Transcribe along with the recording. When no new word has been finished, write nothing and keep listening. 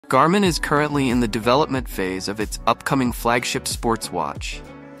Garmin is currently in the development phase of its upcoming flagship sports watch,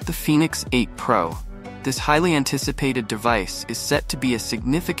 the FENIX 8 Pro. This highly anticipated device is set to be a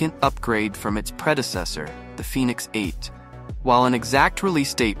significant upgrade from its predecessor, the FENIX 8. While an exact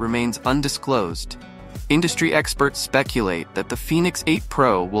release date remains undisclosed, industry experts speculate that the FENIX 8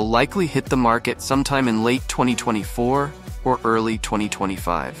 Pro will likely hit the market sometime in late 2024 or early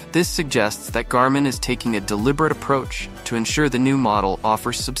 2025. This suggests that Garmin is taking a deliberate approach to ensure the new model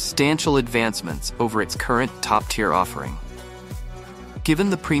offers substantial advancements over its current top-tier offering. Given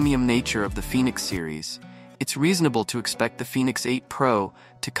the premium nature of the FENIX series, it's reasonable to expect the FENIX 8 Pro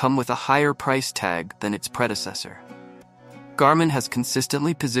to come with a higher price tag than its predecessor. Garmin has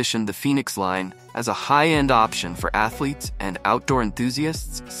consistently positioned the FENIX line as a high-end option for athletes and outdoor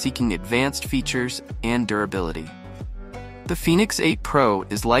enthusiasts seeking advanced features and durability. The FENIX 8 Pro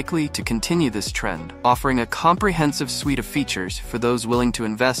is likely to continue this trend, offering a comprehensive suite of features for those willing to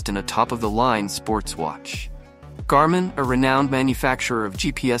invest in a top-of-the-line sports watch. Garmin, a renowned manufacturer of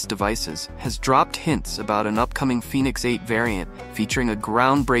GPS devices, has dropped hints about an upcoming FENIX 8 variant featuring a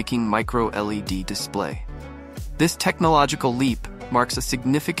groundbreaking micro-LED display. This technological leap marks a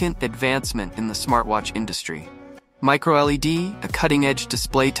significant advancement in the smartwatch industry. Micro-LED, a cutting-edge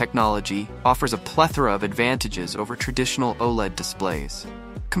display technology, offers a plethora of advantages over traditional OLED displays.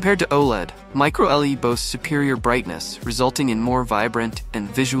 Compared to OLED, micro-LED boasts superior brightness, resulting in more vibrant and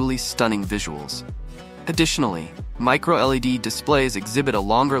visually stunning visuals. Additionally, micro-LED displays exhibit a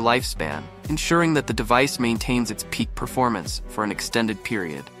longer lifespan, ensuring that the device maintains its peak performance for an extended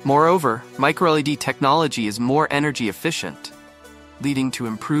period. Moreover, micro-LED technology is more energy efficient, leading to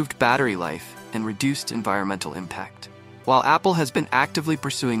improved battery life and reduced environmental impact. While Apple has been actively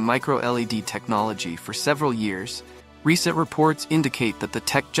pursuing micro-LED technology for several years, recent reports indicate that the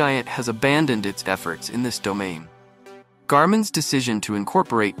tech giant has abandoned its efforts in this domain. Garmin's decision to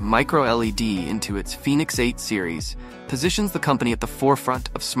incorporate micro-LED into its FENIX 8 series positions the company at the forefront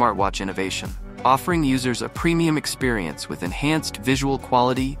of smartwatch innovation, offering users a premium experience with enhanced visual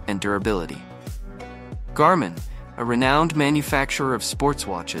quality and durability. Garmin, a renowned manufacturer of sports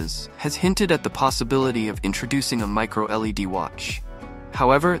watches, has hinted at the possibility of introducing a micro-LED watch.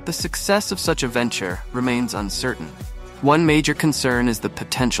 However, the success of such a venture remains uncertain. One major concern is the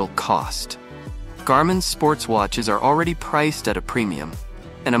potential cost. Garmin's sports watches are already priced at a premium,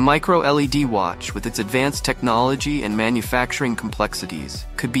 and a micro-LED watch with its advanced technology and manufacturing complexities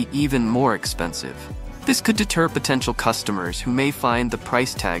could be even more expensive. This could deter potential customers who may find the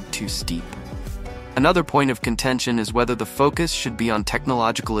price tag too steep. Another point of contention is whether the focus should be on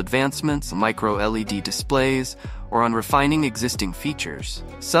technological advancements, micro-LED displays, or on refining existing features.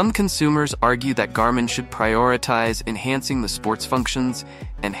 Some consumers argue that Garmin should prioritize enhancing the sports functions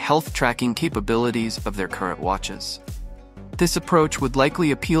and health tracking capabilities of their current watches. This approach would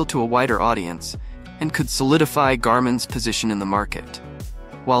likely appeal to a wider audience and could solidify Garmin's position in the market.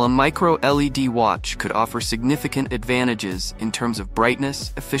 While a micro-LED watch could offer significant advantages in terms of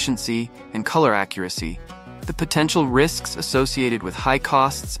brightness, efficiency, and color accuracy, the potential risks associated with high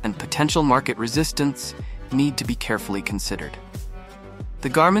costs and potential market resistance need to be carefully considered. The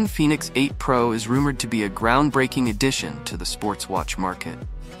Garmin FENIX 8 Pro is rumored to be a groundbreaking addition to the sports watch market.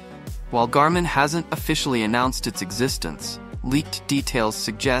 While Garmin hasn't officially announced its existence, leaked details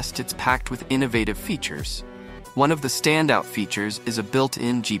suggest it's packed with innovative features. One of the standout features is a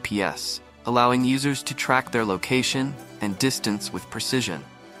built-in GPS, allowing users to track their location and distance with precision.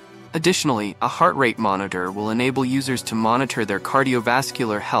 Additionally, a heart rate monitor will enable users to monitor their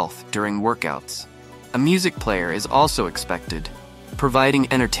cardiovascular health during workouts. A music player is also expected,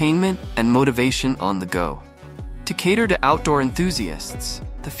 providing entertainment and motivation on the go. To cater to outdoor enthusiasts,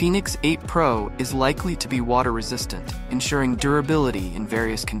 the FENIX 8 Pro is likely to be water-resistant, ensuring durability in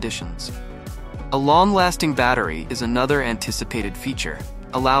various conditions. A long-lasting battery is another anticipated feature,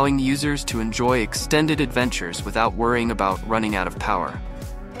 allowing users to enjoy extended adventures without worrying about running out of power.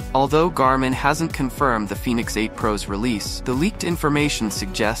 Although Garmin hasn't confirmed the FENIX 8 Pro's release, the leaked information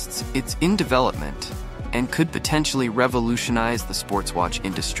suggests it's in development and could potentially revolutionize the sports watch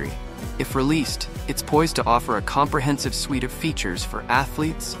industry. If released, it's poised to offer a comprehensive suite of features for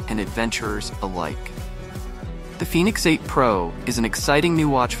athletes and adventurers alike. The FENIX 8 Pro is an exciting new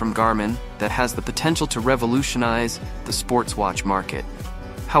watch from Garmin that has the potential to revolutionize the sports watch market.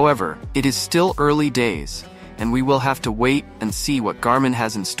 However, it is still early days, and we will have to wait and see what Garmin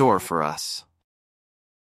has in store for us.